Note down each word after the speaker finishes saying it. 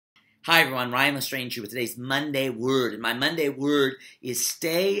Hi everyone, Ryan LeStrange here with today's Monday Word. And my Monday Word is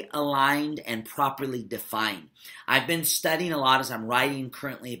stay aligned and properly defined. I've been studying a lot as I'm writing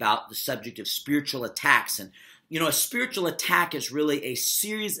currently about the subject of spiritual attacks. And a spiritual attack is really a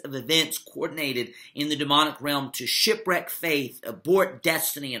series of events coordinated in the demonic realm to shipwreck faith, abort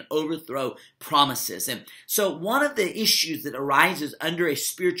destiny, and overthrow promises. And so one of the issues that arises under a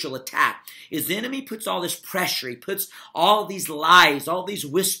spiritual attack is the enemy puts all this pressure. He puts all these lies, all these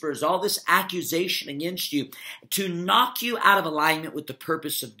whispers, all this accusation against you to knock you out of alignment with the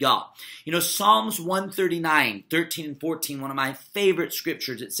purpose of God. Psalms 139, 13 and 14, one of my favorite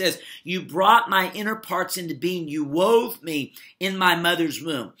scriptures, it says, "You brought my inner parts into being. You wove me in my mother's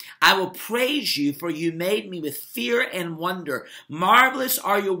womb. I will praise you, for you made me with fear and wonder. Marvelous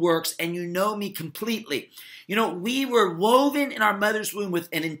are your works, and you know me completely." We were woven in our mother's womb with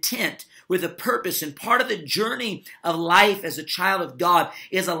an intent, with a purpose, and part of the journey of life as a child of God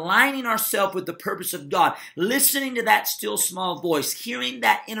is aligning ourselves with the purpose of God, listening to that still small voice, hearing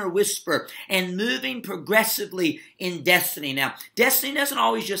that inner whisper, and moving progressively in destiny. Now, destiny doesn't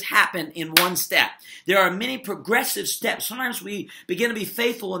always just happen in one step. There are many progressive steps. Sometimes we begin to be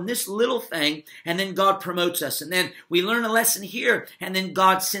faithful in this little thing, and then God promotes us. And then we learn a lesson here, and then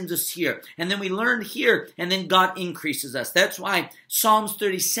God sends us here. And then we learn here, and then God increases us. That's why Psalms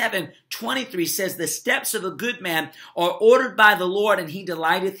 37:23 says, "The steps of a good man are ordered by the Lord, and he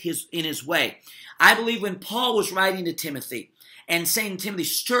delighteth in his way." I believe when Paul was writing to Timothy and saying to Timothy,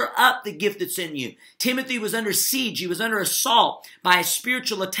 stir up the gift that's in you. Timothy was under siege. He was under assault by a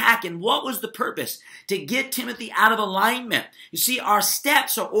spiritual attack. And what was the purpose? To get Timothy out of alignment. You see, our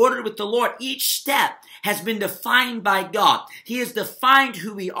steps are ordered with the Lord. Each step has been defined by God. He has defined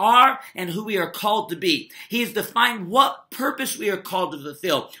who we are and who we are called to be. He has defined what purpose we are called to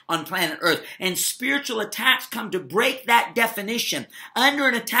fulfill on planet Earth. And spiritual attacks come to break that definition. Under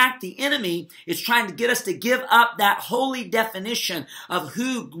an attack, the enemy is trying to get us to give up that holy definition of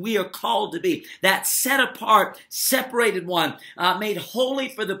who we are called to be. That set apart, separated one, made holy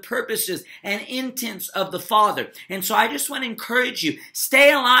for the purposes and intents of the Father. And so I just want to encourage you,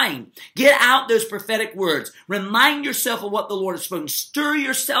 stay aligned. Get out those prophetic words. Remind yourself of what the Lord has spoken. Stir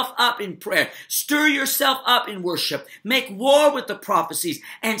yourself up in prayer. Stir yourself up in worship. Make war with the prophecies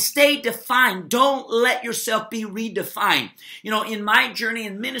and stay defined. Don't let yourself be redefined. In my journey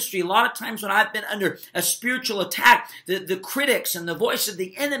in ministry, a lot of times when I've been under a spiritual attack, the critics and the voice of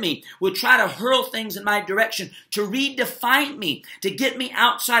the enemy would try to hurl things in my direction to redefine me, to get me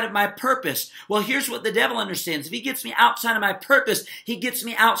outside of my purpose. Well, here's what the devil understands. If he gets me outside of my purpose, he gets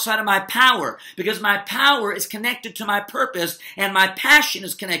me outside of my power, because my power is connected to my purpose and my passion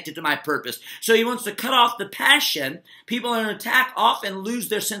is connected to my purpose. So he wants to cut off the passion. People in an attack often lose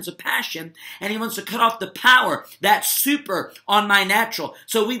their sense of passion, and he wants to cut off the power, that super on my natural.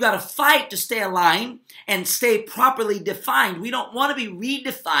 So we've got to fight to stay aligned and stay properly defined. We don't want to be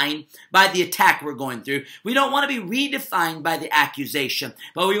redefined by the attack we're going through. We don't want to be redefined by the accusation,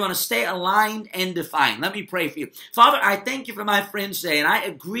 but we want to stay aligned and defined. Let me pray for you. Father, I thank you for my friends today, and I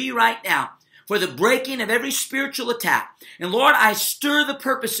agree right now for the breaking of every spiritual attack. And Lord, I stir the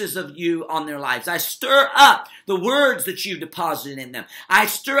purposes of you on their lives. I stir up the words that you've deposited in them. I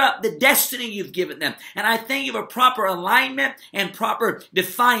stir up the destiny you've given them. And I thank you for proper alignment and proper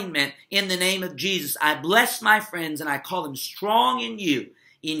definement in the name of Jesus. I bless my friends and I call them strong in you.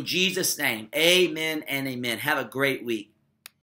 In Jesus' name, amen and amen. Have a great week.